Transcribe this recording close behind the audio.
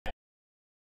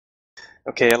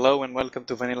Okay, hello and welcome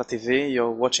to VanillaTV. You're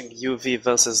watching UV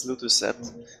versus Lutuset.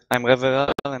 I'm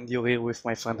ReveraL and you're here with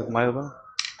my friend Admirable.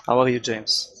 How are you,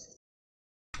 James?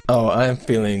 Oh, I'm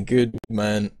feeling good,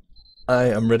 man. I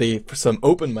am ready for some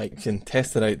open mic and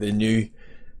testing out the new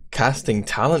casting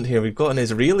talent here. We've got an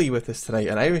Israeli with us tonight,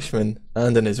 an Irishman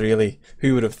and an Israeli.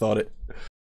 Who would have thought it?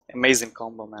 Amazing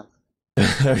combo, man.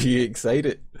 Are you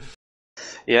excited?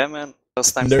 Yeah, man.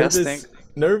 First time Nervous? casting.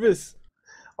 Nervous?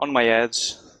 On my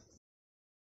edge.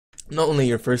 Not only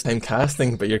your first time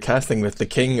casting, but you're casting with the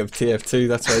king of TF2.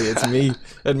 That's right, it's me,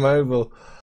 Admirable.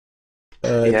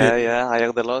 Yeah, I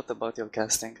heard a lot about your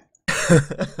casting.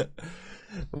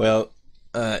 Well,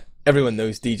 everyone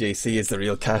knows DJC is the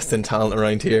real casting talent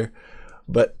around here.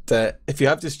 But if you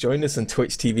have just joined us on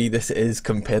Twitch TV, this is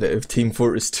competitive Team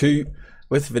Fortress 2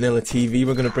 with VanillaTV.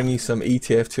 We're going to bring you some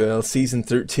ETF2L Season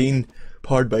 13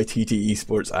 powered by TT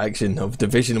Esports action of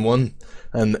Division 1.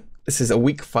 And this is a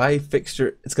Week 5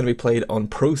 fixture. It's going to be played on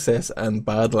Process and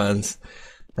Badlands.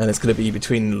 And it's going to be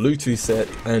between Lutuset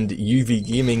and UV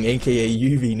Gaming, aka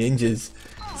UV Ninjas.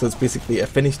 So it's basically a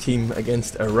Finnish team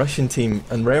against a Russian team.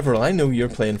 And ReveraL, I know you're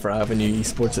playing for Avenue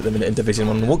Esports at the minute in Division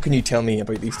 1. What can you tell me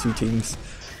about these two teams?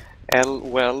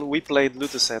 Well, we played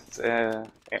Lutuset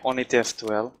on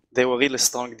ETF2L. They were really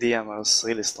strong DMers,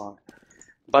 really strong.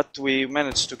 But we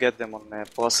managed to get them on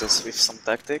Process with some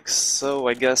tactics, so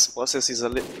I guess Process is a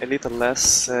little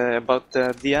less about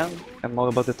the DM and more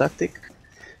about the tactic.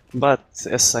 But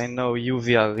as I know,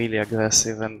 UV are really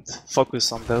aggressive and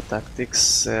focus on their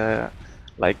tactics,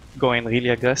 like going really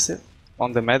aggressive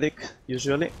on the medic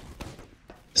usually.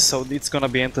 So it's gonna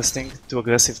be interesting, two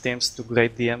aggressive teams, two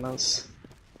great DMers.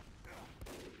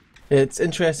 It's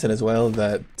interesting as well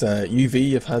that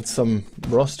UV have had some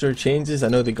roster changes. I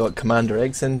know they got Commander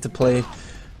X in to play,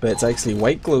 but it's actually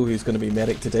Whiteglow who's going to be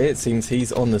medic today. It seems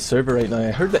he's on the server right now.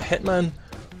 I heard that Hitman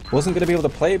wasn't going to be able to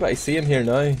play, but I see him here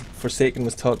now. Forsaken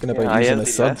was talking about using a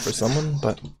sub for someone,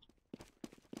 but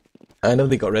I know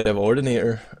they got rid of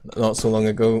Ordinator not so long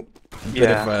ago.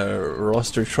 Bit of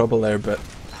roster trouble there, but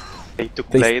they took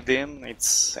Blade in.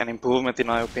 It's an improvement in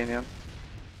my opinion.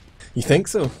 You think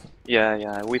so?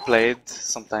 Yeah, we played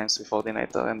sometimes with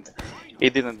Ordinator and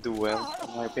it didn't do well,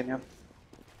 in my opinion.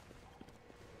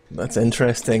 That's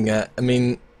interesting. I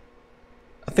mean,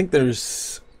 I think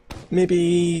there's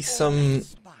maybe some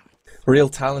real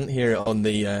talent here on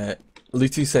the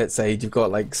Lutuset side. You've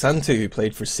got like Santtu, who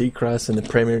played for Seacrass in the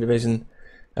Premier Division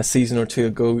a season or two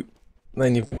ago.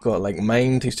 Then you've got like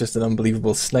Mind, who's just an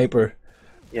unbelievable sniper.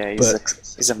 Yeah,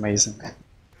 he's amazing.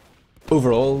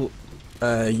 Overall,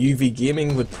 UV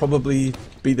Gaming would probably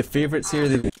be the favourites here.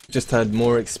 They've just had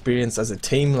more experience as a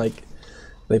team. Like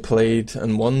they played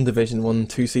and won Division 1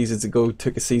 2 seasons ago,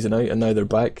 took a season out, and now they're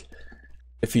back.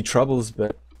 A few troubles,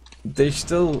 but they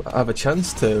still have a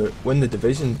chance to win the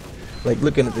division. Like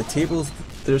looking at the tables,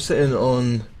 they're sitting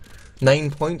on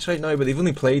 9 points right now, but they've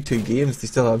only played 2 games. They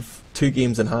still have 2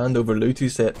 games in hand over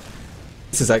Lutuset.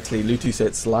 This is actually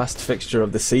Lutuset's last fixture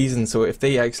of the season, so if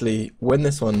they actually win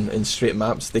this one in straight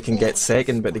maps, they can get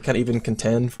second, but they can't even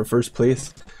contend for first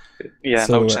place. Yeah,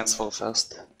 so, no chance for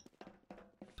first.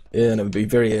 Yeah, and it would be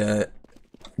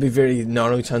very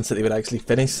narrow chance that they would actually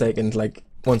finish second, like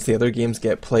once the other games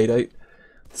get played out.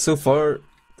 So far,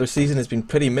 their season has been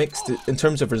pretty mixed in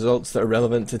terms of results that are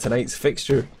relevant to tonight's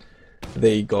fixture.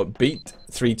 They got beat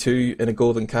 3-2 in a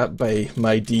golden cap by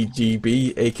my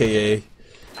DGB, aka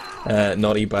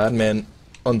Naughty Badmen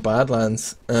on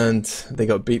Badlands, and they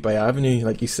got beat by Avenue,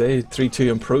 like you say,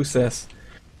 3-2 in Process.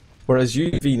 Whereas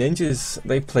UV Ninjas,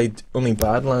 they played only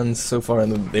Badlands so far,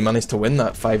 and they managed to win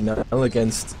that 5-0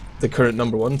 against the current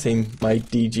 #1 team,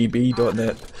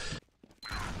 mydgb.net,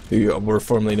 who were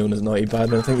formerly known as Naughty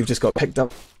Badmen. I think they've just got picked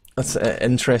up. That's an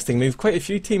interesting move. Quite a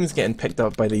few teams getting picked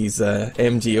up by these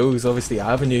MGOs. Obviously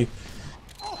Avenue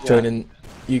joining,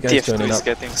 you guys TF2 joining up. is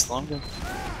getting stronger.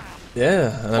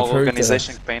 Yeah, and more I've heard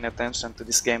organization paying attention to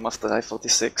this game after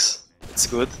I-46. It's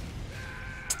good.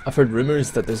 I've heard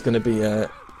rumours that there's going to be a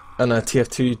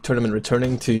TF2 tournament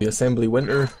returning to Assembly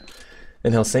Winter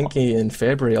in Helsinki in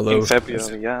February. Although in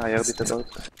February, yeah, I heard it about.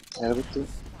 I heard it too.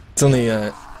 It's only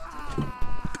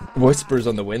whispers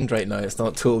on the wind right now. It's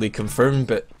not totally confirmed,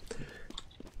 but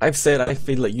I've said I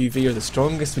feel like UV are the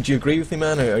strongest. Would you agree with me,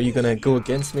 man, or are you going to go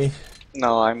against me?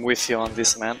 No, I'm with you on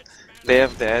this, man. They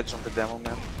have the edge on the demo,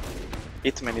 man.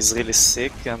 Hitman is really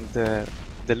sick, and the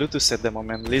Lutuset demo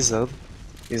man, Lzrd,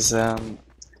 is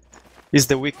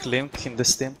the weak link in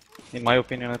this team, in my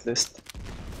opinion at least.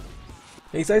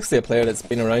 He's actually a player that's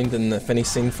been around in the Finnish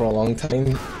scene for a long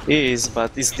time. He is,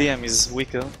 but his DM is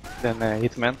weaker. than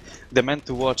Hitman. The man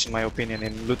to watch, in my opinion,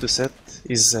 in Lutuset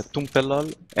is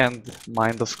Tumpelol and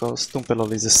Mind, of course.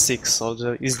 Tumpelol is a sick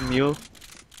soldier. He's new.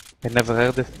 I never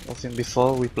heard of him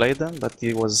before we played them, but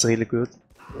he was really good.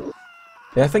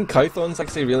 Yeah, I think Cauthon's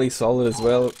actually really solid as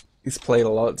well. He's played a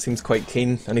lot, seems quite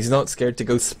keen, and he's not scared to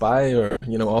go spy or,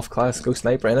 you know, off class, go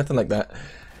sniper, anything like that.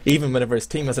 Even whenever his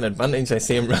team has an advantage, I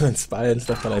see him running spy and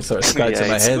stuff, and I sort of scratch in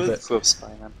my head. Good but for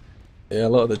spy, man. yeah, a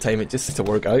lot of the time it just has to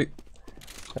work out.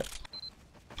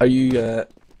 Are you,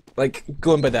 like,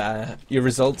 going by your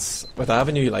results with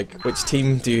Avenue, like, which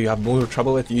team do you have more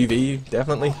trouble with? UV,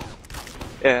 definitely?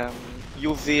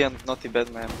 UV and Naughty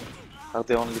Badman are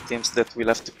the only teams that we'll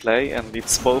have to play, and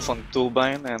it's both on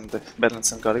Turbine and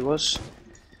Badlands and Gullywash.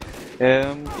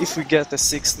 If we get a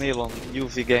 6-0 on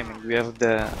UV Gaming, we have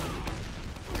the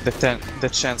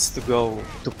chance to go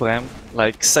to Prem,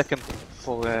 like second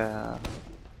for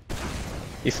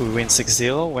if we win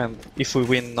 6-0, and if we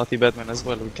win Naughty Badman as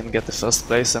well, we can get the first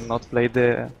place and not play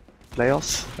the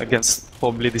playoff against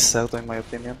probably Lzrd, in my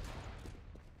opinion.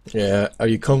 Yeah, are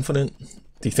you confident?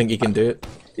 Do you think you can do it?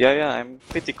 Yeah, I'm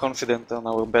pretty confident on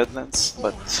our Badlands,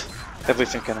 but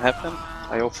everything can happen.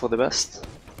 I hope for the best.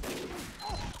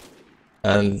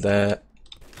 And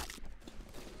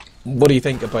what do you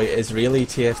think about Israeli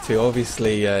TF2?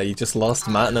 Obviously, you just lost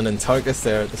Matanen and Tarkus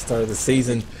there at the start of the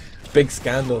season. Big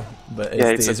scandal, but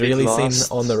is the Israeli scene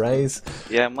on the rise?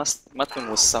 Yeah, Matanen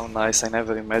was so nice. I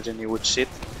never imagined he would cheat.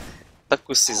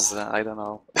 Tarkus is, I don't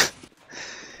know.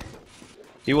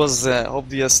 He was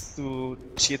obvious to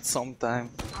cheat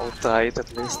sometime, or try it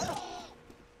at least.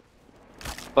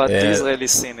 But the Israeli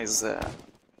scene is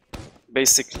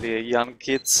basically young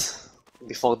kids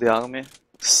before the army,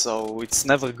 so it's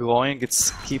never growing,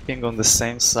 it's keeping on the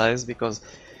same size because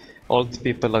old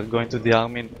people are going to the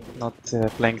army, not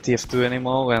playing TF2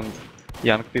 anymore, and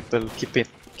young people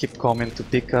keep coming to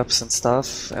pickups and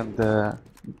stuff, and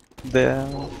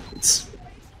it's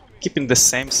keeping the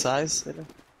same size, really.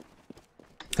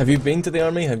 Have you been to the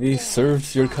army? Have you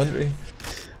served your country?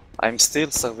 I'm still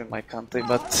serving my country,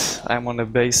 but I'm on a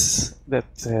base that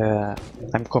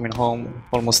I'm coming home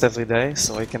almost every day,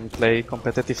 so I can play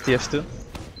competitive TF2.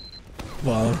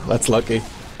 Wow, that's lucky.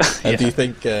 And Yeah. do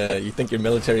you think your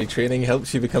military training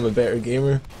helps you become a better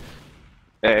gamer?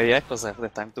 Yeah, because I have the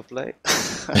time to play.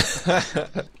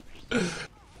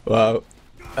 Wow.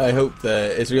 I hope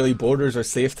the Israeli borders are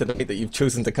safe tonight that you've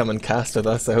chosen to come and cast with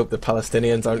us. I hope the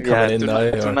Palestinians aren't coming in now.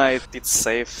 Tonight it's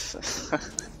safe.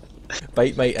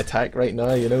 Bite might attack right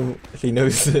now, you know, if he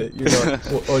knows that you're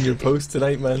not on your post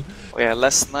tonight, man. Yeah,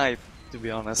 last night, to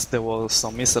be honest, there were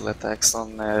some missile attacks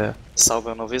on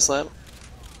southern of Israel.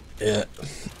 Yeah.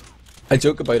 I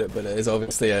joke about it, but it is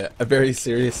obviously a very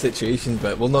serious situation,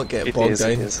 but we'll not get bogged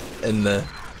down in the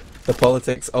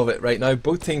politics of it right now.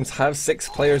 Both teams have 6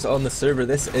 players on the server.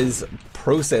 This is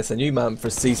Process, a new map for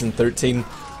Season 13.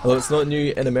 Although it's not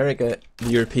new in America, the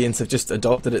Europeans have just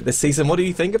adopted it this season. What do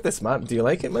you think of this map? Do you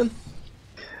like it, man?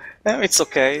 It's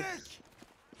okay.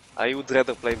 I would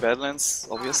rather play Badlands,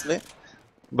 obviously.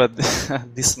 But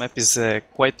this map is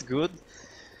quite good.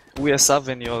 We as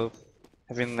Avenue are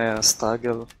having a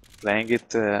struggle playing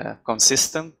it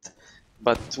consistent.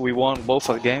 But we won both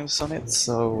our games on it,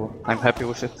 so I'm happy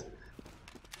with it.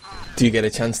 Do you get a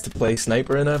chance to play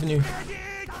Sniper in Avenue?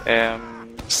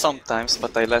 Sometimes,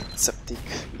 but I let Septic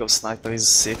go Sniper, he's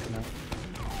sick now.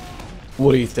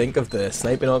 What do you think of the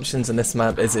sniping options in this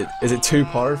map? Is it too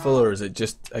powerful, or is it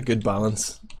just a good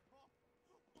balance?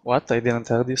 What? I didn't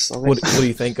hear this, sorry. What do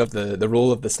you think of the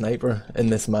role of the sniper in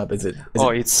this map?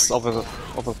 It's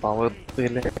overpowered,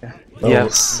 really. Oh,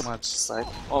 Yes, much side.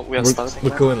 Oh, we're starting.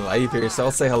 We're going live here, so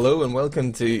I'll say hello and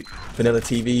welcome to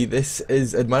VanillaTV. This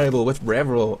is Admirable with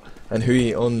ReveraL and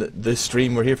huhy on the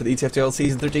stream. We're here for the ETF2L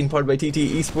Season 13 powered by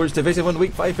TT Esports Division 1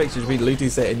 Week 5 fixtures. Read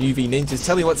Lutuset and UV Ninjas.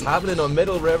 Tell me what's happening on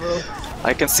middle, ReveraL.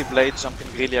 I can see Blade jumping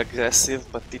really aggressive,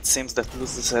 but it seems that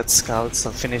Lutuset scouts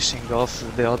are finishing off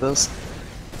the others.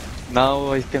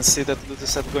 Now I can see that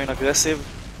Lutuset going aggressive.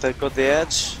 They got the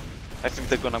edge. I think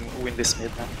they're gonna win this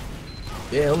mid, man.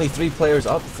 Yeah, only 3 players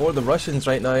up for the Russians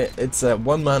right now. It's a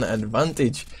one-man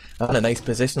advantage and a nice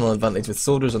positional advantage with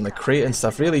soldiers on the crate and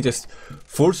stuff. Really just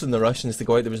forcing the Russians to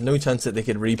go out. There was no chance that they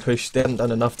could re-push. They hadn't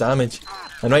done enough damage.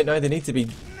 And right now they need to be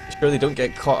sure they don't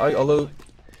get caught out. Although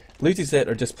Lutuset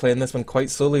are just playing this one quite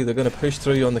slowly. They're going to push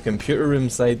through on the computer room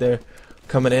side there.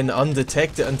 Coming in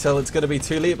undetected until it's going to be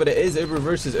too late. But it is Uber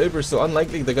versus Uber, so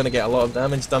unlikely they're going to get a lot of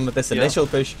damage done with this initial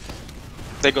push.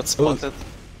 They got spotted.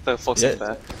 They're forcing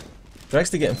back. They're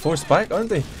actually getting forced back, aren't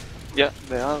they? Yeah,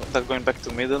 they are. They're going back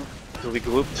to middle to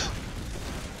regroup.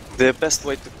 The best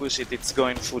way to push it, it's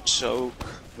going through choke,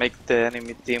 make the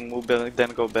enemy team move, then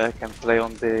go back and play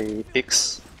on the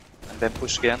picks, and then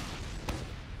push again.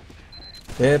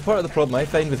 Yeah, part of the problem I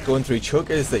find with going through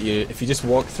choke is that if you just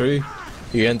walk through,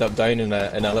 you end up down in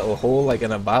a little hole, like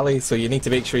in a valley, so you need to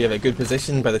make sure you have a good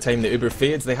position by the time the Uber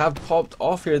fades. They have popped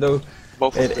off here though.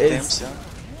 Both of the teams, yeah.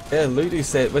 Yeah,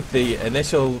 Lutuset with the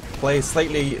initial play,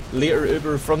 slightly later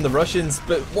Uber from the Russians,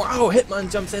 but wow,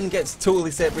 Hitman jumps in, gets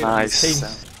totally separated from his team.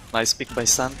 Nice pick by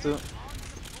Santtu.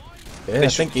 Yeah, I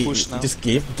think he just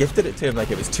gifted it to him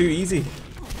like it was too easy.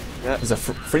 Yeah. It was a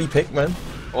free pick, man.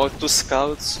 Or 2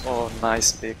 scouts, or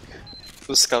nice pick.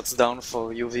 2 scouts down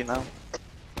for UV now.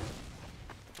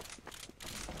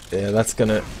 Yeah, that's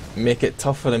gonna make it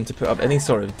tough for them to put up any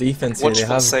sort of defense here. They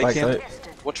have backed out.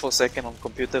 Watch for a second on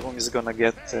computer room, he's gonna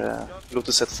get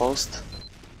Lutuset first.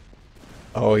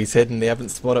 Oh, he's hidden, they haven't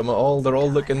spotted him at all. They're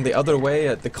all looking the other way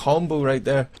at the combo right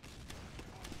there.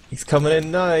 He's coming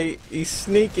in now, he's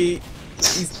sneaky.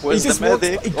 Where's the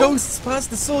medic? He goes past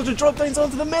the soldier, drop downs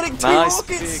onto the medic, 2 nice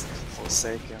rockets! Pick.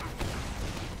 Forsaken.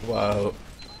 Wow,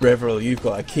 ReveraL, you've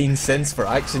got a keen sense for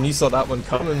action, you saw that one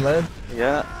coming, man.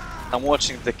 Yeah, I'm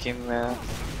watching the king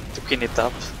to clean it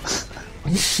up.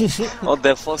 Not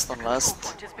their first and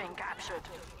last.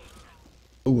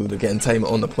 Ooh, they're getting time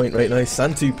on the point right now.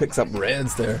 Santtu picks up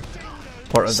Redzzzz there.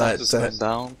 Part of that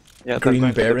down. Yeah,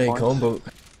 green beret combo.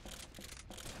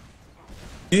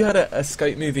 You had a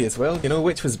scout movie as well, you know,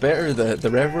 which was better, the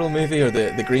ReveraL movie or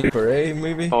the green beret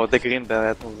movie? Oh, the green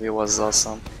beret movie was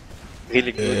awesome.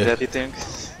 Really good editing,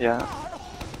 yeah.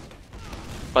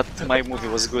 But my movie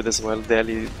was good as well.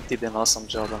 Deli did an awesome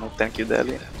job on it. Thank you,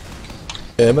 Deli.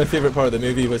 Yeah, my favourite part of the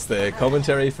movie was the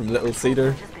commentary from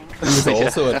Lzrd. He was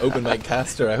also an OpenMic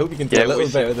caster. I hope you can do a little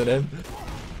better than him.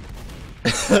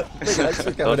 Big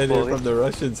extra coming in here from the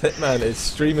Russians. Hitman is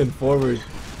streaming forward,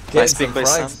 getting some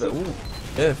frags, but ooh,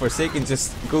 yeah, Forsaken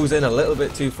just goes in a little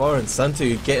bit too far, and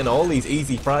Santtu getting all these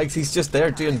easy frags. He's just there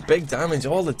doing big damage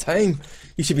all the time.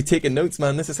 You should be taking notes,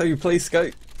 man. This is how you play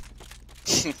Scout.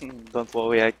 Don't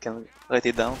worry, I can write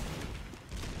it down.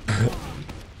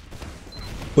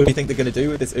 What do you think they're going to do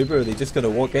with this Uber? Are they just going to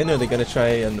walk in, or are they going to try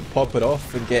and pop it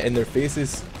off and get in their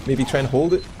faces? Maybe try and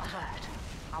hold it?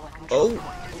 Oh!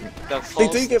 They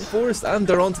do get forced, and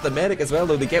they're onto the medic as well,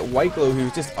 though. They get Whiteglow,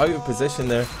 who's just out of position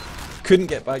there. Couldn't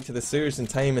get back to the sewers in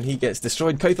time, and he gets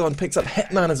destroyed. Cauthon picks up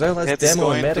Hitman as well as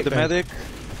Demo and Medic.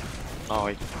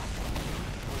 Oh,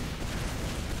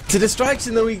 it's a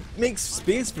distraction though, he makes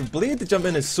space for Blade to jump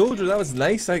in as soldier. That was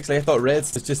nice actually. I thought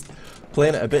Redzzzz was just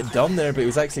playing it a bit dumb there, but he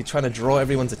was actually trying to draw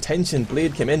everyone's attention.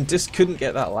 Blade came in, just couldn't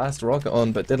get that last rocket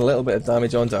on, but did a little bit of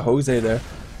damage onto huhy there.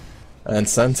 And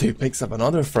Santtu picks up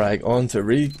another frag onto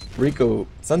reko.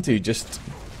 Santtu just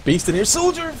beasting here.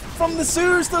 Soldier from the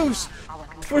sewers though!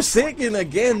 Forsaken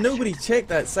again, nobody checked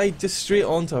that side, just straight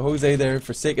onto huhy there.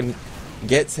 Forsaken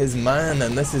gets his man,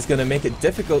 and this is going to make it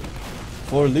difficult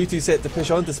for Lutuset to push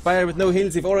on to Spire with no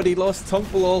heals. They've already lost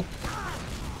Tumpelol.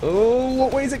 Oh,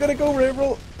 what way is it going to go,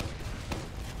 ReveraL?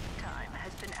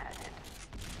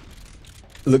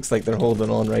 Looks like they're holding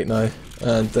on right now,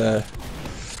 and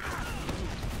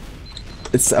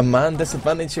it's a man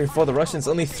disadvantage here for the Russians.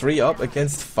 Only 3 up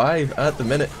against 5 at the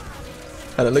minute,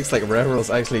 and it looks like ReveraL's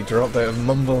actually dropped out of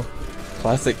Mumble.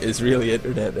 Classic is really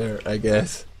internet there, I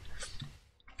guess.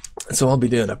 So I'll be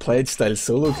doing a pledge style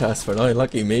solo cast for now,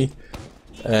 lucky me.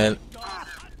 And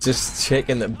just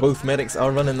checking that both medics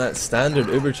are running that standard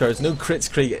Uber charge. No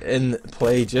Kritzkrieg in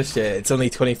play just yet. It's only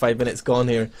 25 minutes gone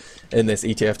here in this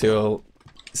ETF2L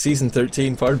Season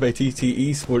 13 powered by TT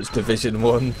Esports Division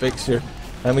 1 fixture.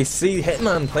 And we see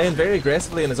Hitman playing very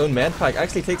aggressively in his own med pack.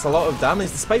 Actually takes a lot of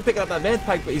damage despite picking up that med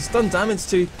pack, but he's done damage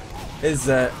to his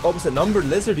opposite number,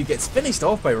 Lzrd, who gets finished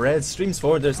off by Redzzzz. Streams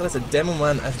forward there, so that's a Demo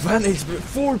Man advantage, but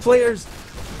 4 players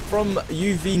from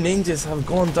UV Ninjas have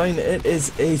gone down. It is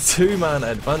a 2-man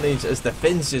advantage as the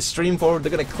Finns just stream forward.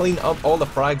 They're going to clean up all the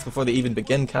frags before they even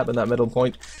begin capping that middle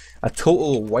point. A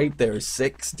total wipe there,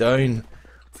 6 down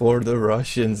for the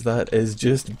Russians. That is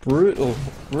just brutal,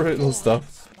 brutal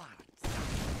stuff.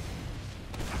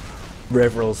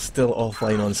 ReveraL's still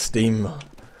offline on Steam.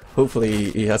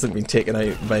 Hopefully he hasn't been taken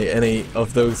out by any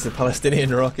of those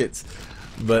Palestinian rockets,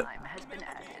 but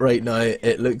right now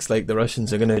it looks like the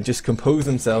Russians are going to just compose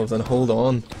themselves and hold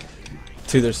on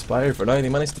to their Spire for now. They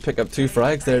managed to pick up 2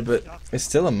 frags there, but it's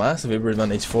still a massive Uber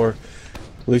advantage for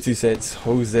Lutuset's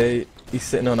huhy. He's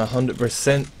sitting on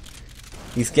 100%.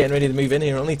 He's getting ready to move in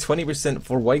here, only 20%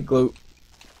 for Whiteglow.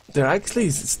 They're actually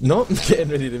not getting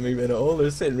ready to move in at all. They're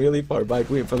sitting really far back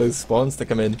waiting for those spawns to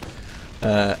come in.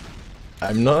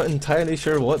 I'm not entirely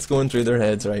sure what's going through their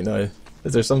heads right now.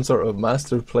 Is there some sort of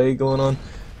master play going on?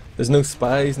 There's no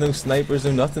spies, no snipers,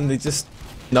 no nothing. They just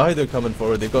Now they're coming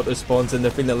forward, they've got their spawns in, they're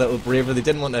feeling a little braver, they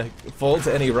didn't want to fall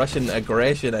to any Russian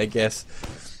aggression, I guess.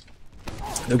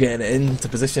 They're getting into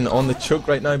position on the choke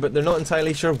right now, but they're not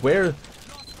entirely sure where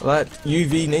that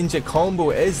UV Ninja combo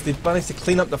is. They've managed to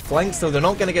clean up the flanks though, they're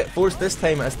not going to get forced this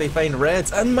time as they find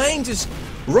Redzz, and Mine just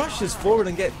rushes forward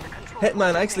and get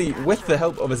Hitman actually with the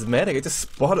help of his medic. I just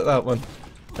spotted that one.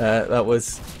 That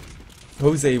was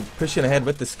Jose pushing ahead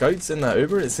with the scouts in that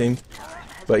Uber, it seemed.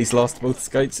 But he's lost both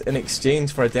scouts in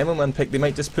exchange for a Demo Man pick. They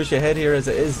might just push ahead here as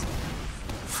it is.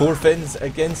 4 Finns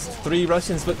against 3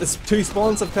 Russians, but the 2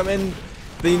 spawns have come in.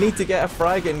 They need to get a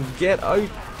frag and get out.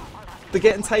 They're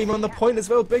getting time on the point as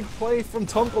well. Big play from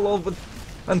Tumpelol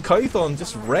and Cauthon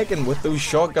just wrecking with those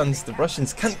shotguns. The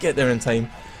Russians can't get there in time.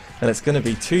 And it's going to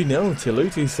be 2-0 to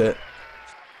Lutuset.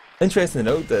 Interesting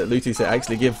to note that Lutuset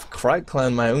actually give Crack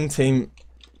Clan, my own team,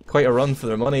 quite a run for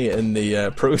their money in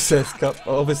the Process Cup.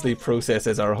 Obviously Process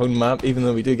is our home map, even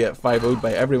though we do get 5-0'd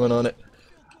by everyone on it.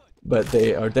 But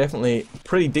they are definitely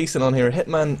pretty decent on here.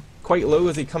 Hitman quite low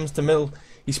as he comes to middle.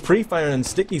 He's pre-firing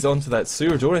stickies onto that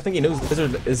sewer door. I think he knows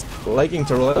Lzrd is liking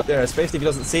to roll out there, especially if he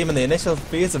doesn't see him in the initial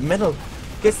phase of middle.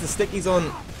 Gets the stickies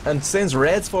on and sends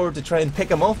Redzz forward to try and pick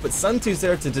him off, but Santtu's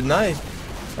there to deny.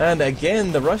 And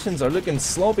again, the Russians are looking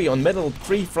sloppy on middle.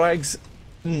 3 frags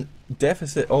in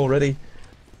deficit already.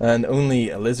 And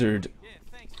only a Lzrd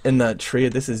in that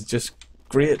trade. This is just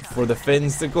great for the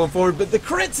Finns to go forward, but the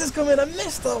crits is coming. I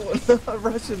missed that one.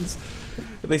 Russians,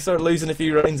 they start losing a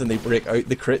few rounds and they break out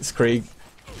the crits, Craig.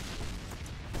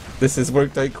 This has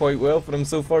worked out quite well for them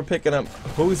so far, picking up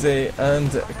Jose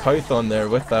and Cauthon there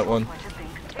with that one.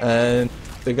 And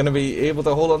they're going to be able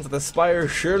to hold on to the Spire,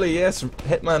 surely, yes.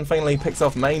 Hitman finally picks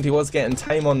off Mind, who was getting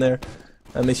time on there.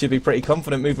 And they should be pretty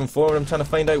confident moving forward. I'm trying to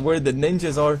find out where the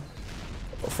ninjas are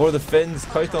for the Finns.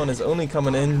 Cauthon is only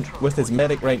coming in with his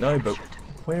medic right now, but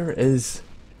where is...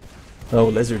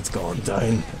 Oh, Lzrd's gone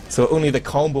down. So only the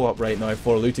combo up right now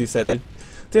for Lutuset. They're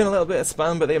doing a little bit of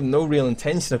spam, but they have no real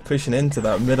intention of pushing into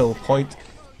that middle point.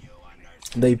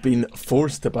 They've been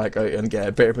forced to back out and get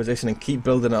a better position and keep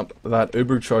building up that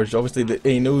Uber charge. Obviously,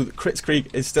 they know Crits Creek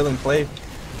is still in play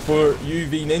for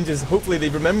UV Ninjas. Hopefully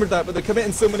they've remembered that, but they're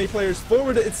committing so many players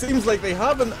forward, it seems like they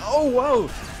haven't. Oh wow!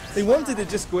 They wanted to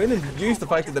just go in and use the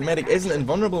fact that the medic isn't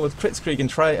invulnerable with Crits Creek and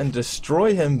try and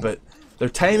destroy him, but their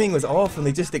timing was off and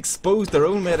they just exposed their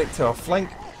own medic to a flank.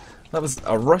 That was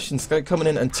a Russian scout coming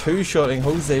in and 2-shotting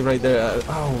Jose right there.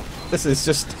 Oh, this is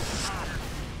just...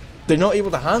 They're not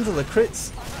able to handle the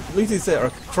crits. Lutuset are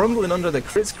crumbling under the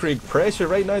Crits Creek pressure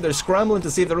right now. They're scrambling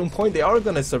to save their own point. They are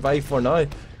going to survive for now.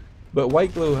 But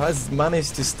Whiteglow has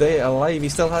managed to stay alive. He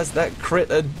still has that crit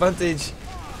advantage.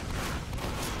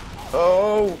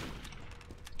 Oh!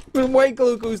 When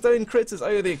Whiteglow goes down, crits is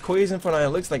out of the equation for now. It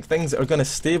looks like things are going to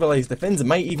stabilise. The Finns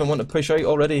might even want to push out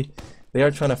already. They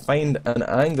are trying to find an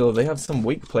angle. They have some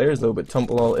weak players though, but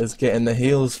Tumpelol is getting the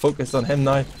heals focused on him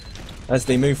now as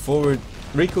they move forward.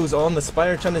 Reko's on the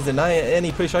Spire trying to deny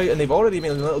any push out, and they've already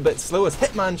been a little bit slow as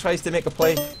Hitman tries to make a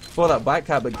play for that back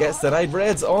cap but gets denied.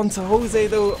 Redzz onto Jose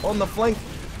though on the flank,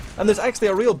 and there's actually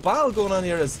a real battle going on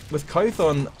here with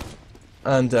Cauthon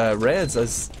and Redzz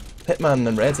as Hitman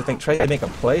and Redzz I think try to make a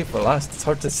play for last. It's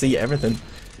hard to see everything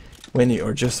when you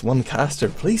are just one caster.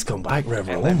 Please come back,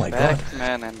 ReveraL. Oh my god.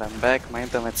 Man, and I'm back. My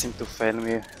internet seemed to fail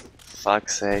me.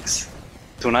 Fuck's sakes.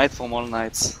 Tonight from all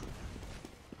nights.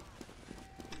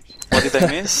 What did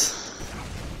I miss?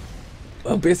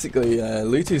 Well, basically,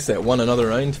 Lutuset won another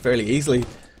round fairly easily,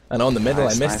 and on the middle,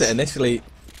 I missed it initially,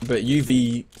 but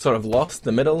UV sort of lost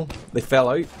the middle. They fell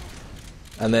out,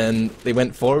 and then they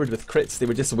went forward with crits. They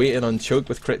were just waiting on choke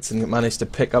with crits and managed to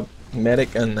pick up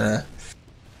medic and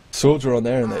soldier on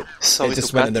there, and it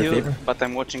just went in their favor. But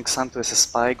I'm watching Santtu as a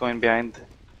spy going behind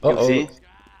UV.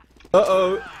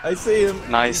 Uh-oh, I see him.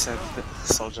 Nice at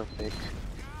the soldier pick.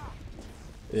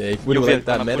 Yeah, he would have liked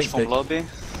that medic pick. Lobby.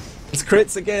 It's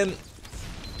crits again.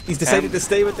 He's decided to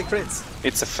stay with the crits.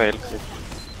 It's a fail clip.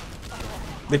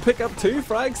 They pick up 2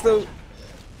 frags though.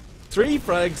 3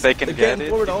 frags. They can They're get getting it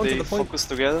forward if onto they the point. focus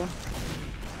together.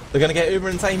 They're going to get Uber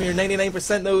in time here,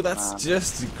 99% though. That's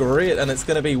just great, and it's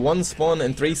going to be 1 spawn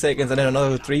in 3 seconds and then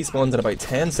another 3 spawns in about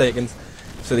 10 seconds.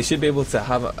 So they should be able to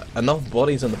have enough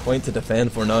bodies on the point to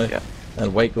defend for now. Yeah.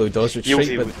 And Whiteglow does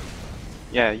retreat, but...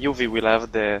 Yeah, UV will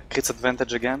have the crits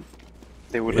advantage again.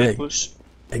 They will push.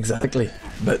 Exactly.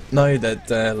 But now that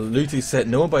Lutuset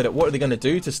know about it, what are they going to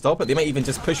do to stop it? They might even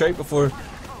just push out before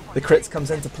the crits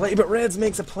comes into play. But Redzz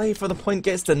makes a play for the point,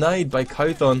 gets denied by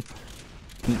Cauthon.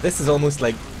 This is almost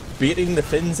like baiting the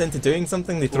Finns into doing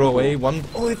something. They throw away one.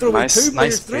 Oh, they throw away 2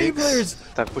 players, 3 players.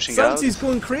 They're pushing out. Santtu's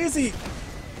going crazy.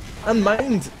 And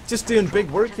Mind just doing big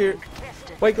work here.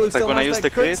 Whiteglow They're still gonna has use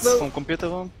that the crits crits though. from computer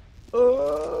room.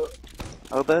 Oh.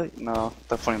 Are they? No,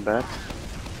 they're falling back.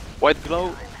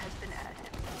 Whiteglow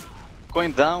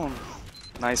going down.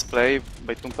 Nice play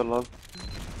by Tumpelol.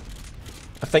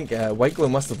 I think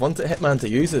Whiteglow must have wanted Hitman to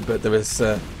use it, but there was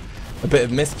a bit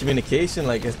of miscommunication.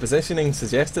 Like his positioning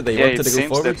suggested they wanted it to go seems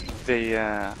forward. that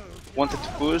they wanted to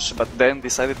push, but then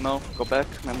decided no, go back,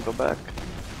 man, go back.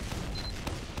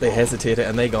 They hesitated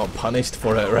and they got punished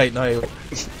for it right now.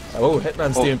 Oh,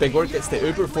 Hitman's doing big work, gets the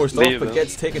Uber forced off, but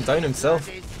gets taken down himself.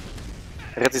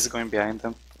 Redzzzz is going behind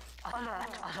them.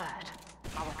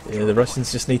 Yeah, the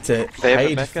Russians just need to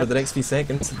hide for the next few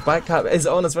seconds. Back cap is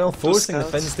on as well, forcing the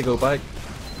Finns to go back.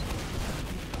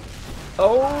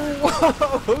 Oh,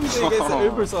 huhy gets the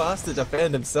Uber, so has to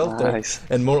defend himself there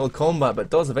in Mortal Kombat, but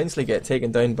does eventually get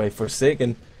taken down by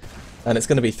Forsaken. And it's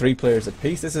going to be 3 players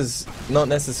apiece. This is not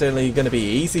necessarily going to be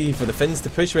easy for the Finns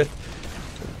to push with.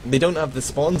 They don't have the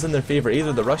spawns in their favour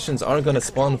either. The Russians are going to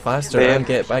spawn faster and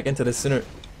get back into this sooner.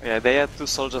 Yeah, they had 2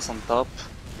 soldiers on top.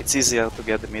 It's easier to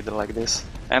get the middle like this.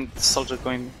 And soldier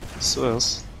going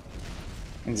sewers.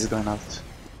 And he's going out.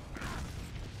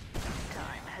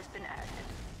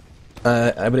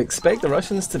 I would expect the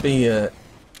Russians to be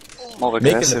more making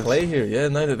aggressive. the play here, yeah,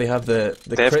 now that they have the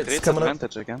they crits have coming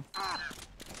advantage up. again.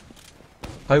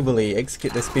 How will he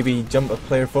execute this BB jump a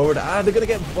player forward? Ah, they're going to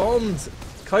get bombed!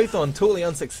 Cauthon totally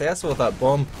unsuccessful with that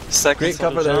bomb. Great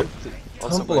cover there.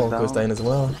 Tumpelol goes down as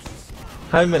well.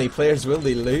 How many players will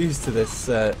they lose to this?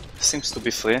 Seems to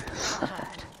be 3.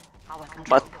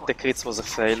 But the crits was a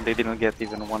fail, they didn't get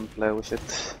even 1 player with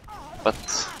it. But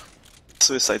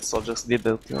Suicide Soldiers did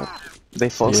their job. They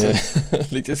forced it.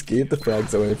 They just gave the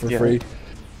frags away for free.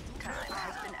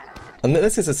 And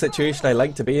this is a situation I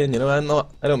like to be in, you know,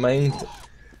 I don't mind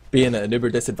being at an Uber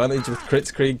disadvantage with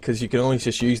crits, Krieg, because you can always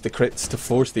just use the crits to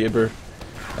force the Uber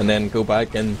and then go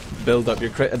back and build up your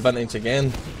crit advantage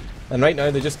again. And right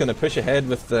now they're just going to push ahead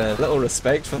with little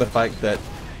respect for the fact that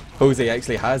huhy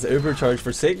actually has Uber charge.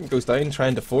 Forsaken goes down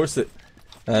trying to force it,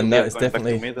 and that is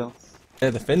definitely... Yeah,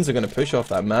 the Finns are going to push off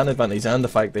that man advantage and the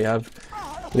fact they have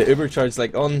the Uber charge.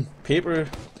 Like on paper,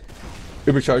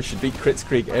 Uber charge should beat crits,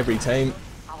 Krieg, every time,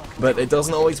 but it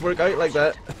doesn't always work out like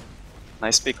that.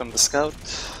 Nice pick on the scout,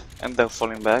 and they're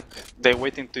falling back. They're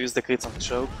waiting to use the crits on the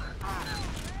choke.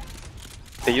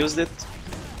 They used it,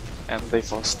 and they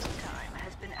forced.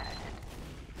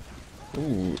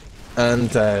 Ooh, and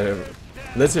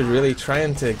Lzrd really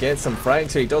trying to get some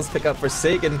frags here. He does pick up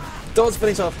Forsaken, does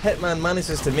finish off Hitman,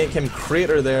 manages to make him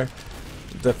crater there.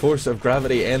 The force of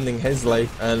gravity ending his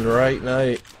life, and right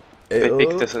now... They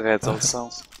picked the Redzzzz also.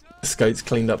 Scouts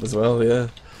cleaned up as well, yeah.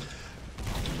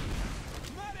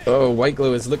 Oh,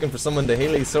 Whiteglow is looking for someone to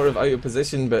heal. He's sort of out of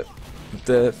position, but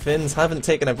the Finns haven't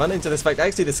taken advantage of this fact.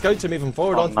 Actually, the Scouts are moving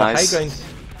forward onto the high ground.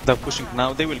 They're pushing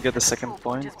now, they will get the 2nd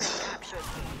point.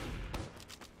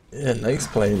 Yeah, nice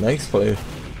play, nice play.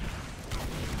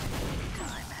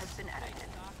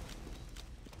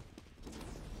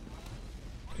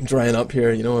 I'm drying up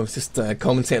here, you know, I was just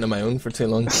commentating on my own for too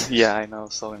long. Yeah, I know,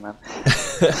 sorry man.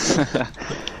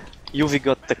 huhy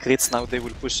got the crits, now they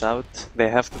will push out. They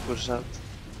have to push out.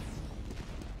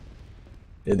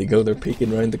 There they go, they're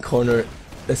peeking around the corner.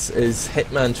 This is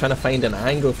Hitman trying to find an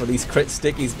angle for these crit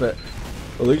stickies, but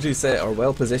Lutuset are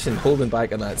well positioned, holding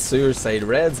back on that sewer side.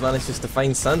 Redzzzz manages to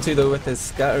find Santtu though with his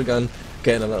scattergun,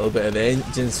 getting a little bit of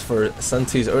engines for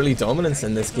Santtu's early dominance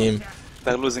in this game.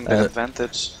 They're losing their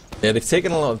advantage. Yeah, they've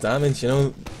taken a lot of damage, you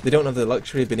know. They don't have the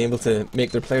luxury of being able to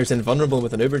make their players invulnerable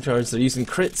with an Uber charge. They're using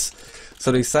crits,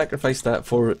 so they sacrificed that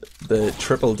for the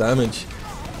triple damage.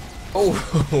 Oh,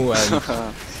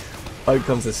 and out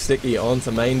comes a sticky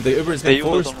onto mine. The Uber's been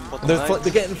forced.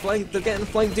 They're getting flanked. They're getting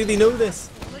flanked. Do they know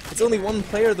this? It's only 1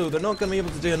 player though. They're not going to be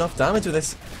able to do enough damage with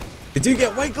this. They do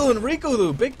get Whiteglow and reko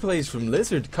though. Big plays from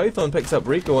Lzrd. Cauthon picks up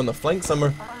reko on the flank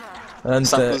somewhere. And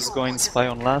Santtu's going spy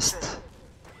on last.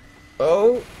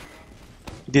 Oh.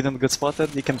 Didn't get spotted,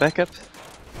 he can back up.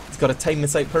 He's got to time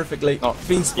this out perfectly. Oh,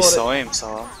 being spotted. He saw him,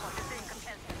 so...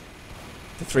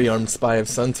 The 3-armed spy of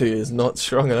Santtu is not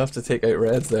strong enough to take out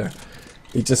Redzzzz there.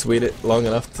 He just waited long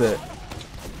enough to...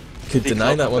 could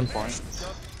deny that one.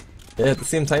 Yeah, at the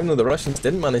same time though, the Russians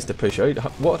didn't manage to push out.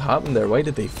 What happened there? Why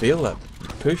did they fail that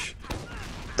push?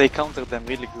 They countered them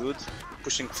really good,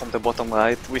 pushing from the bottom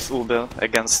right with Uber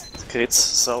against crits,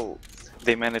 so...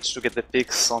 They managed to get the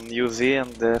picks on huhy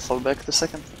and fall back to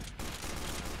 2nd.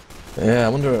 Yeah, I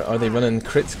wonder, are they running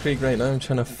crits, Krieg, right now? I'm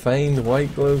trying to find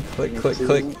Whiteglow. Click, click,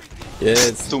 click. Yeah,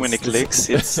 it's too many clicks.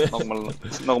 It's normal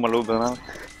Uber now.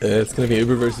 It's going to be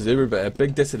Uber versus Uber, but a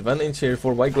big disadvantage here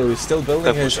for Whiteglow, who's still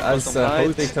building his as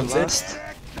huhy comes in.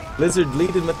 Lzrd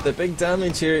leading with the big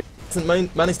damage here.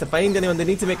 hasn't managed to find anyone. They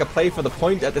need to make a play for the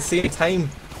point at the same time.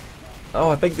 Oh,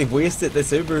 I think they've wasted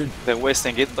this Uber. They're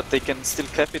wasting it, but they can still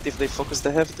cap it if they focus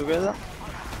the heavy together.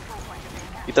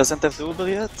 He doesn't have the Uber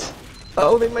yet.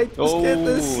 Oh, they might just get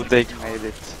this. Oh, they made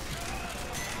it.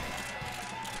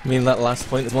 I mean, that last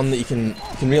point is one that you can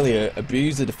really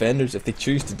abuse the defenders if they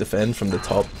choose to defend from the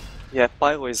top. Yeah,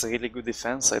 Pyro is a really good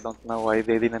defense. I don't know why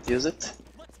they didn't use it.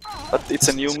 But it's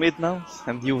a new mid now,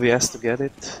 and UV has to get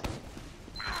it.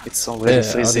 It's already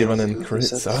 3-0. Are they running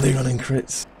crits? Are they running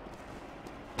crits?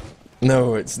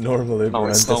 No, it's normal Uber. No,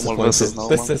 it's normal versus normal.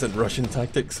 This isn't Russian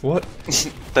tactics, what?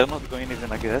 They're not going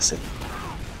even aggressive.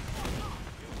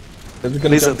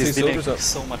 Lzrd is dealing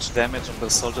so much damage on the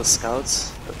soldier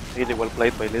scouts. Really well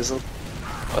played by Lzrd.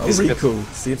 But reko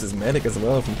saves his medic as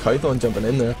well from Cauthon jumping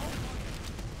in there.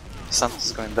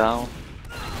 Santtu's going down.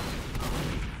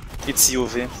 It's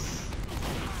UV.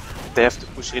 They have to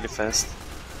push really fast.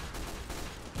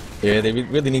 Yeah, they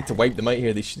really need to wipe them out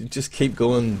here. They should just keep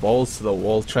going balls to the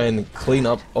wall, try and clean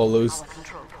up all those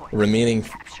remaining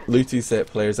Lutuset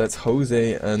players. That's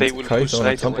huhy and Cauthon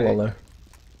and Tumpelol there.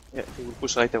 Yeah, they will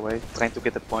push right away, trying to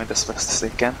get a point as fast as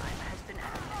they can.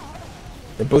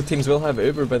 And both teams will have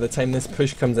Uber by the time this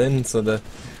push comes in, so the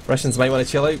Russians might want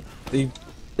to chill out.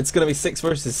 It's going to be 6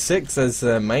 versus 6 as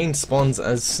Mine spawns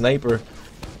as sniper.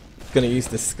 Going to use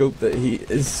the scope that he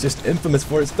is just infamous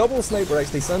for. It's double sniper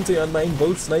actually, Santtu and Mine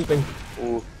both sniping.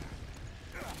 Ooh.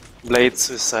 Blade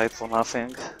suicide for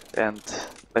nothing, and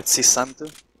let's see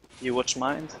Santtu. You watch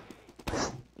Mine?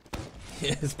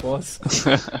 Yes, boss.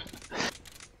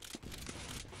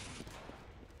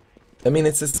 I mean,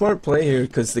 it's a smart play here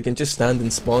because they can just stand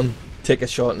and spawn, take a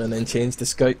shot and then change the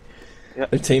scout. Yep.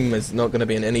 Their team is not going to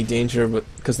be in any danger, but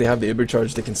because they have the Uber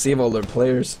charge, they can save all their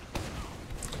players.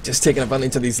 Just taking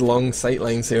advantage of these long sight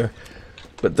lines here.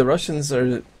 But the Russians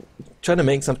are trying to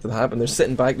make something happen. They're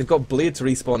sitting back. They've got Blade to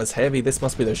respawn as heavy. This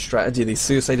must be their strategy. They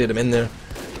suicided him in there.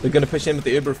 They're going to push in with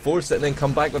the Uber, force it, and then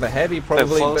come back with a heavy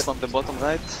probably. They're forced on the bottom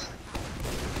right.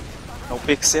 No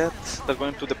picks yet. They're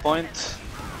going to the point.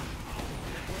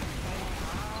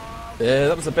 Yeah,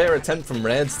 that was a better attempt from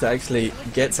Redzzzz to actually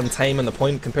get some time on the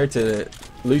point compared to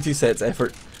Lutuset's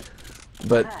effort.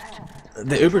 But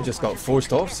the Uber just got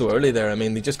forced off so early there. I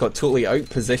mean, they just got totally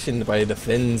out-positioned by the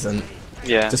Finns and...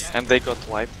 Yeah, and they got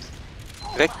wiped.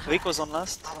 Reko's on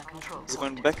last. He's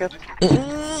going back up.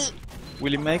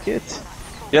 Will he make it?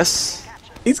 Yes.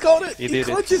 He's got it! He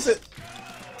clutches it!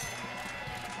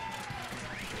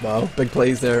 Wow, big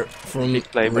plays there from Big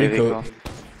play by Reko.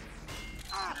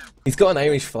 He's got an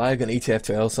Irish flag on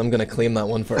ETF2L, so I'm going to claim that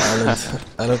one for Ireland.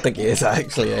 I don't think he is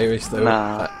actually Irish though.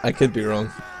 Nah. I could be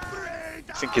wrong.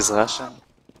 I think he's Russian.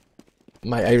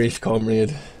 My Irish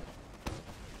comrade.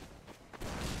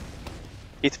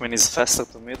 Hitman is faster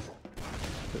to mid.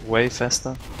 Way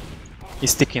faster.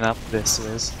 He's sticking up the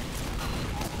Suez.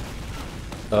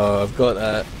 Oh, I've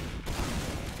got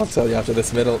I'll tell you after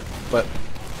this middle, but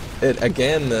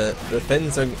again, the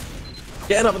Finns are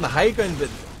getting up on the high ground, but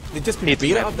they've just been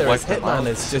beat up there as Hitman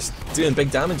is just doing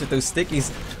big damage with those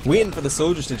stickies, waiting for the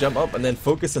soldiers to jump up and then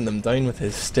focusing them down with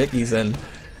his stickies, and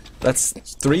that's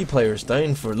 3 players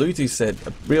down for Lutuset.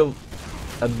 A real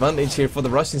advantage here for the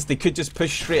Russians. They could just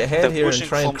push straight ahead here and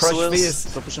try and crush Face.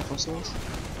 They're pushing from Suez.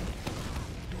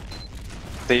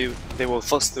 They were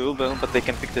forced to Uber, but they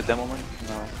can pick the demo man.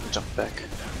 No, jump back.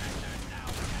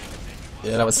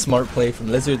 Yeah, that was smart play from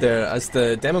Lzrd there. As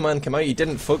the demo man came out, he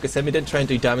didn't focus him, he didn't try and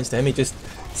do damage to him, he just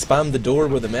spammed the door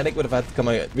where the medic would have had to come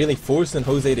out, really forcing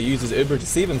huhy to use his Uber to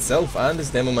save himself and his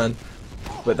demo man.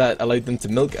 But that allowed them to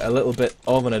milk a little bit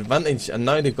of an advantage, and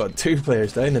now they've got 2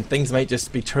 players down and things might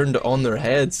just be turned on their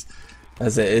heads,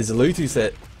 as it is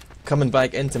Lutuset coming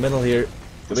back into middle here.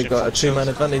 They've got a 2-man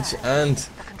advantage, and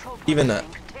even that,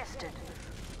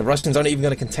 the Russians aren't even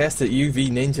going to contest it. UV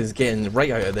Ninja's getting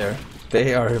right out of there.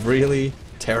 They are really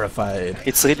terrified.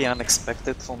 It's really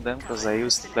unexpected from them, because I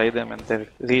used to play them and they're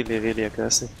really, really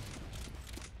aggressive.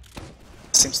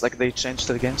 Seems like they changed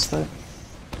their game style.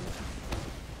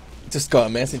 Just got a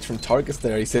message from Tarkus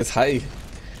there. He says, "Hi,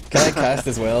 can I cast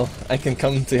as well? I can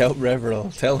come to help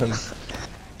ReveraL. Tell him."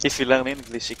 If you learn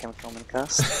English, you can come and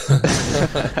cast.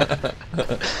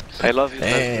 I love you,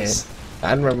 Tarkus.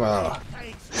 Admirable.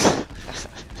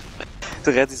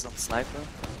 The Redzzzz is on sniper.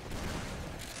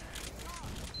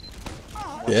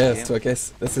 Yeah, so I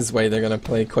guess this is why they're going to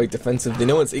play quite defensive. They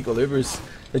know it's equal Ubers.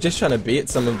 They're just trying to bait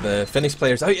some of the Finnish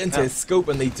players out into his scope,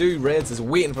 and they do. Redzzzz is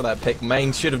waiting for that pick.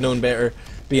 Mine should have known better,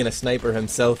 being a sniper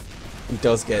himself. He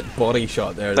does get body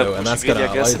shot there though, and that's going to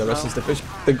allow the Russians to push.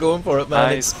 They're going for it,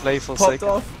 man. Nice play for popped second.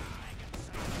 Off.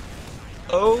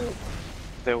 Oh!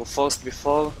 They were forced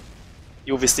before.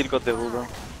 UV still got the Uber.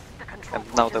 and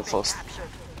now they're forced.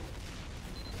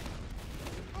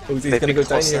 He's They gonna go picked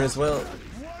down Cauthon. here as well.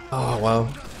 Oh wow.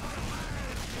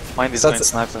 Mine is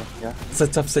That's going sniper, yeah. It's a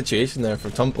tough situation there for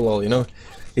Tumpelol, you know.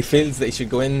 He feels that he should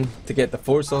go in to get the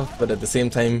force off, but at the same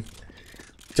time,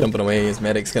 jumping away, his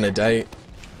medic's gonna die.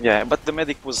 Yeah, but the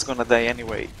medic was gonna die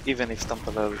anyway, even if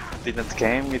Tumpelol didn't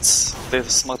came. It's the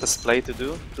smartest play to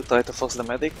do, to try to force the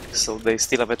medic, so they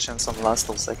still have a chance on last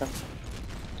or second.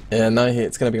 Yeah, now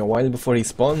it's gonna be a while before he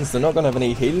spawns. They're not gonna have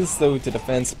any heals though to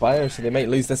defend Spire, so they might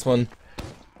lose this one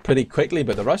pretty quickly,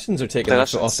 but the Russians are taking their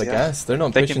foot off the gas. They're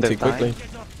not pushing too quickly.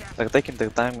 They're taking their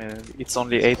time, it's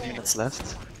only 8 minutes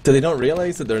left. Do they not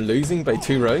realise that they're losing by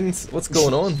 2 rounds? What's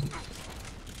going on?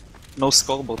 No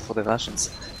scoreboard for the Russians.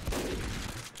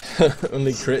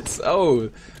 Only crits. Oh,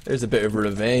 there's a bit of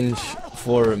revenge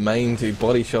for Mind who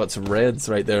body shots Redzz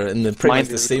right there in the pretty much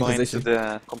the same position. To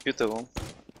the computer room.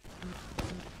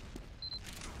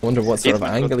 Wonder what sort of Hitman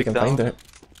angle got he can picked find down. there.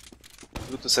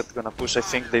 Lutuset gonna push, I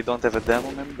think they don't have a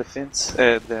demo man, the Finns,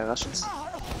 the Russians.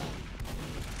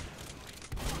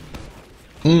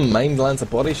 Mind lands a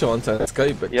body shot onto this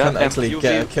guy, but can't actually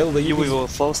get a kill. The huhy were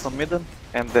forced on midden,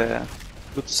 and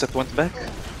Lutuset went back.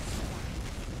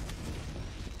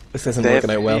 This isn't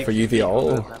working out well for huhy at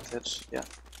all. Advantage. Yeah.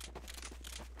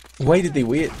 Why did they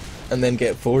wait and then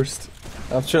get forced?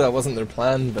 I'm sure that wasn't their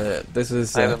plan, but this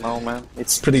is I don't know, man.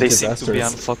 It's pretty they disastrous. seem to be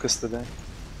unfocused today.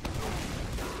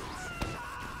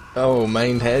 Oh,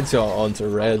 Mind headshot onto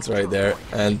Redzz right there,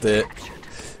 and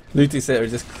Lutuset are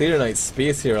just clearing out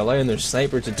space here, allowing their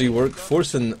sniper to do work,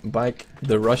 forcing back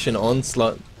the Russian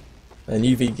onslaught. And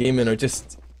huhy Gaming are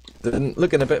just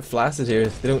looking a bit flaccid here.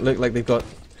 They don't look like they've got...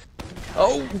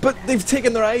 Oh, but they've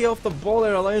taken their eye off the ball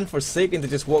there, allowing Forsaken to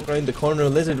just walk around the corner.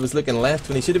 Lzrd was looking left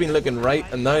when he should have been looking right,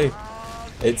 and now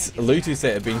it's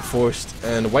Lutuset being forced,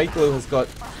 and Whiteglow has got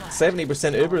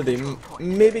 70% Uber. They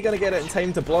maybe gonna get it in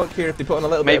time to block here if they put on a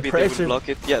little bit of pressure. Maybe they will block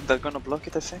it. Yeah, they're gonna block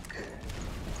it, I think.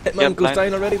 Hitman goes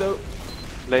down already though.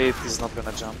 Blade is not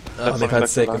gonna jump. Oh, they've had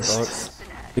second thoughts.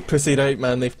 They pussied out,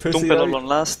 man. They've pussied Tumpelol out. on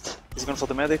last. He's going for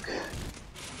the medic.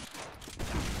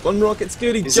 One rocket's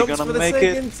good. He jumps for the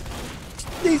second.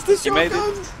 He's the shotgun. He made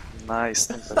it. Nice.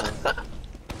 Tumpelol.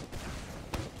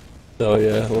 Oh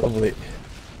yeah, lovely.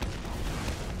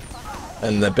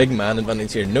 And the big man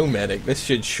advantage here, no medic. This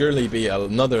should surely be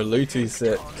another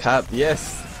Lutuset cap.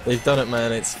 Yes, they've done it,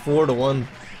 man. It's 4-1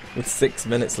 with 6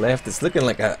 minutes left. It's looking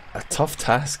like a tough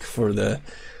task for the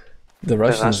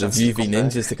Russians of huhy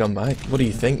Ninjas to come back. What do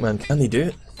you think, man? Can they do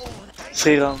it?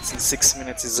 3 rounds in 6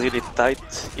 minutes is really tight.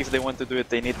 If they want to do it,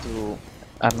 they need to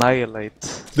annihilate.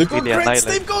 They've got really crits! annihilate.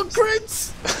 They've got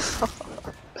crits!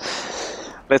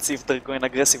 Let's see if they're going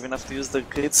aggressive enough to use their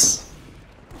crits.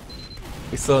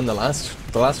 We saw in the last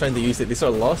round they used it. They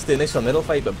sort of lost the initial middle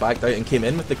fight but backed out and came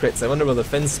in with the crits. I wonder will the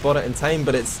Finns spot it in time,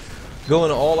 but it's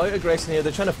going all out aggression here.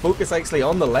 They're trying to focus actually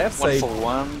on the left side. 1 for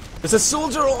 1. There's a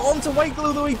soldier onto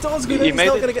Whiteglow though. He does good. He's not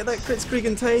going to get that crit streak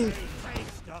in time.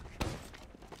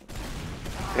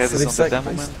 So they've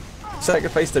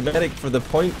sacrificed their medic for the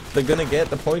point. They're going to get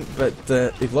the point, but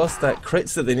they've lost that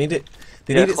crits that they needed.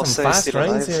 They needed some fast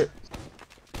rounds here.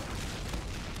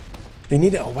 They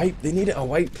needed a wipe. They needed a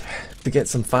wipe to get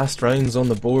some fast rounds on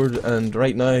the board, and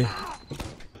right now,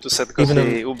 to set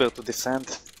the Uber to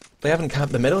defend. They haven't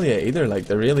capped the middle yet either. Like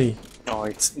they're really. No,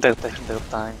 they're taking their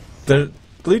time.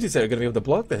 Lutuset are going to be able to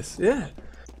block this. Yeah.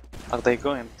 Are they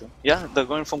going to? Yeah, they're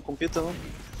going from computer room.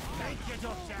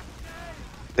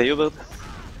 They Ubered,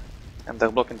 and they're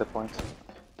blocking the point.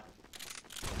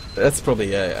 That's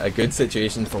probably a good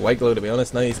situation for Whiteglow, to be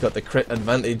honest. Now he's got the crit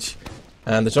advantage,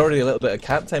 and there's already a little bit of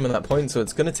cap time on that point, so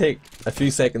it's going to take a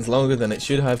few seconds longer than it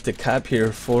should have to cap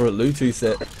here for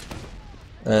Lutuset.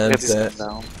 And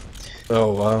down.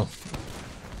 Oh wow.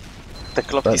 The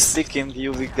clock is ticking,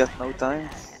 huhy got no time.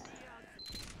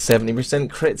 70%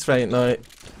 crits right now.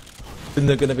 And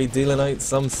they're going to be dealing out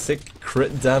some sick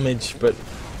crit damage, but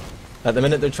at the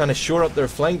minute they're trying to shore up their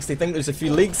flanks. They think there's a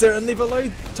few leaks there, and they've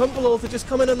allowed Tumpelol to just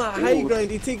come in on that high ground.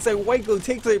 He takes out Whiteglow,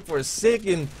 takes out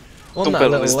Forsaken on that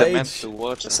little is ledge. the man to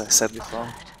watch, as I said before.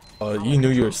 Oh, you knew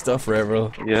your stuff,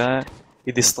 ReveraL. Yeah,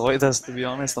 he destroyed us, to be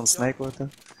honest, on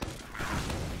Snakewater.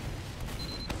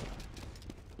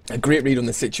 A great read on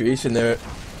the situation there.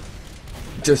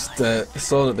 Just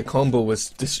saw that the combo was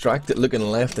distracted looking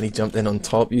left, and he jumped in on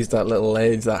top, used that little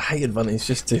ledge, that height advantage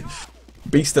just to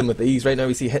beast him with ease. Right now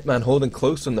we see Hitman holding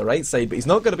close on the right side, but he's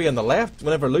not going to be on the left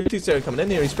whenever Lutuset are coming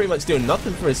in here. He's pretty much doing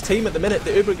nothing for his team at the minute.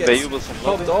 The Uber gets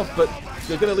popped off, but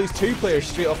they're going to lose 2 players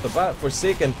straight off the bat.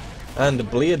 Forsaken and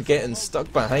Blade getting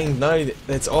stuck behind now.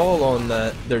 It's all on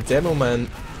their demo man,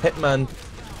 Hitman.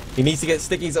 He needs to get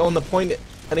stickies on the point.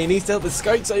 And he needs to help the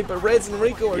scouts out, but Redzz and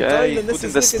reko are down, and this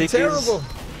is looking terrible.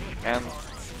 And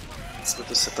it's good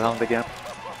to sit around again.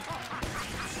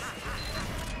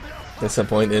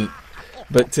 Disappointing.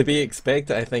 But to be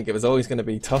expected, I think it was always going to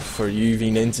be tough for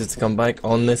UV Ninjas to come back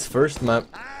on this first map.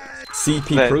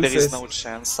 CP process. There is no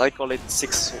chance. I call it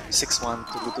 6-1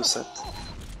 to Lutuset.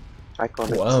 I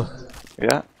call it. Wow.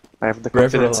 Yeah, I have the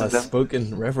confidence in them.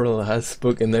 ReveraL has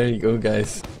spoken. There you go,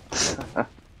 guys.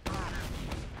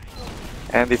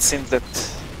 And it seems that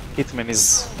Hitman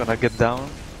is gonna get down.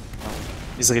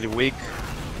 He's really weak.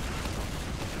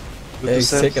 Yeah, he's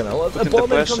taking a lot. The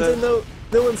bombing comes in though.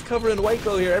 No one's covering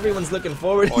Whiteglow here. Everyone's looking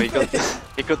forward. Oh, he got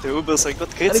the Uber, so he got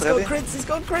crits. And he's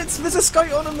got crits. There's a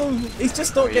scout on him though. He's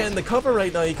just not getting the cover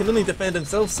right now. He can only defend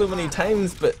himself so many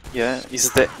times. But yeah,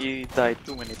 he died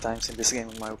too many times in this game,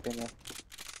 in my opinion.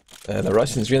 The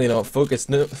Russians really not focused.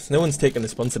 No one's taking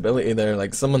responsibility there.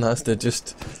 Like someone has to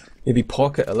just maybe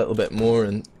pocket a little bit more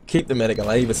and keep the medic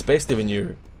alive, especially when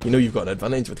you know you've got an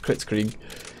advantage with Kritzkrieg.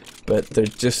 But they're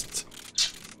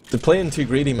playing too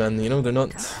greedy, man. You know they're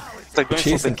not. They're going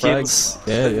chasing for the kills.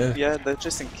 Yeah. Yeah, they're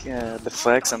chasing the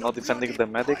frags and not defending the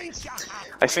medic.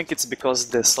 I think it's because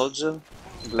the soldier,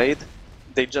 Blade,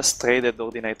 they just traded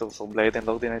Ordinator for Blade, and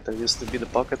Ordinator used to be the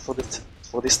pocket for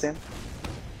this team.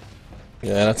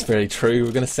 Yeah, that's very true.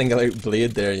 We're gonna single out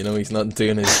Blade there. You know, he's not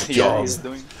doing his job. Yeah, he's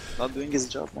not doing his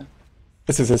job, man.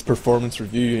 This is his performance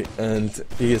review, and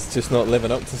he is just not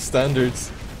living up to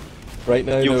standards right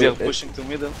now. They are pushing to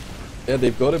middle. Yeah,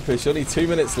 they've got to push. Only 2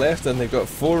 minutes left, and they've got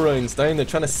 4 rounds down. They're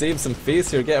trying to save some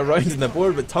face here, get a round in the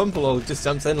board, but Tumpelol just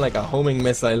jumps in like a homing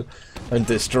missile and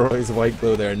destroys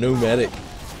Whiteglow there. No medic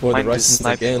for the Russians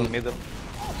again.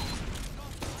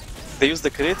 They use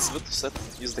the crits.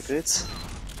 Lutuset use the crits.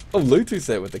 Oh,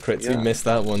 Lutuset with the crits. Yeah. We missed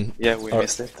that one. Yeah, we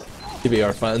missed it. Maybe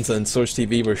our fans on Source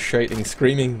TV were shouting,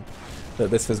 screaming that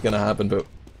this was going to happen, but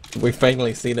we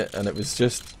finally seen it, and it was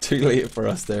just too late for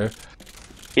us there.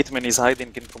 Hitman is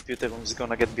hiding in computer room, he's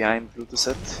gonna get behind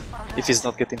Lutuset if he's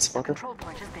not getting spotted.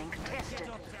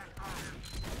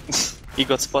 He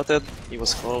got spotted, he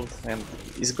was called, and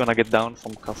he's gonna get down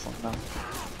from Cauthon now.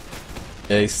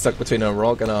 Yeah, he's stuck between a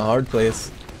rock and a hard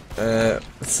place.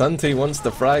 Santtu wants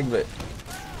the frag, but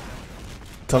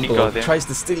Tumpelol tries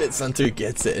to steal it. Santtu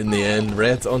gets it in the end.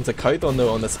 Redzz onto Cauthon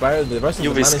though on the Spire. The Russians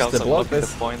have managed to block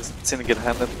this. Points.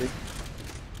 Single-handedly.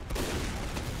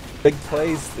 Big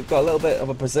plays. They've got a little bit of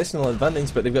a positional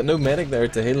advantage, but they've got no medic there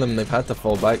to heal them. They've had to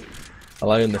fall back,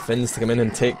 allowing the Finns to come in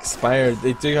and take Spire.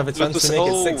 They do have a chance to make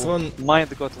it 6-1.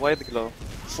 Mind got Whiteglow.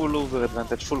 Full over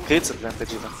advantage, full crits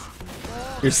advantage even.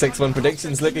 Your 6-1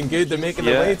 prediction's looking good. They're making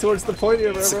their way towards the point here.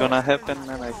 It's gonna happen,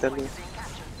 man, I tell you.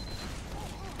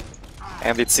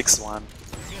 And it's 6-1.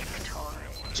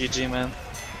 GG, man.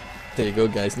 There you go,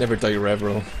 guys. Never doubt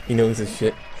ReveraL. He knows his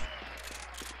shit.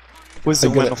 Who's the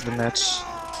man of the match?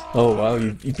 Oh wow,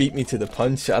 you beat me to the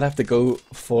punch. I'd have to go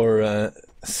for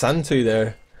Santtu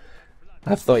there.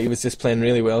 I thought he was just playing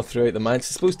really well throughout the match.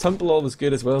 I suppose Tumpelol was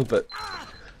good as well, but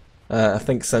I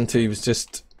think Santtu was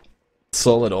just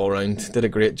solid all round. Did a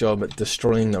great job at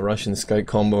destroying the Russian scout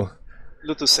combo.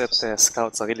 Lutuset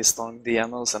scouts are really strong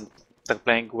DMers and they're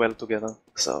playing well together.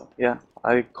 So yeah,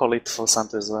 I call it for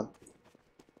Santtu as well.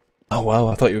 Oh wow,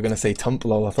 I thought you were going to say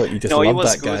Tumpelol. I thought you just loved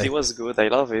that guy. No, he was good. I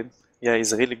love it. Yeah,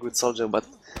 he's a really good soldier, but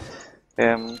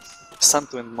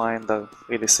Santtu and Mind are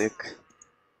really sick.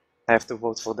 I have to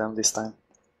vote for them this time.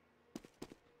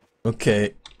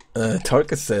 Okay,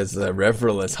 Tarkus says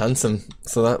ReveraL is handsome,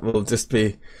 so that will just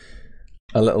be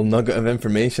a little nugget of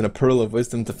information, a pearl of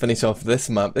wisdom to finish off this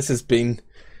map. This has been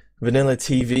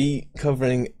VanillaTV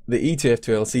covering the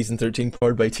ETF2L Season 13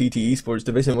 powered by TT Esports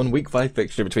Division 1 Week 5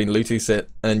 fixture between Lutuset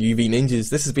and UV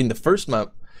Ninjas. This has been the first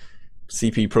map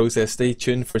CP process. Stay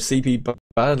tuned for CP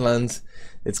Badlands.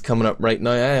 It's coming up right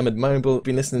now. I am Admirable.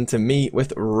 Been listening to me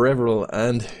with ReveraL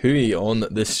and huhy on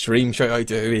the stream. Shout out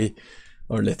to huhy,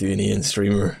 our Lithuanian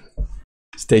streamer.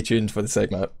 Stay tuned for the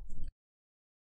second map.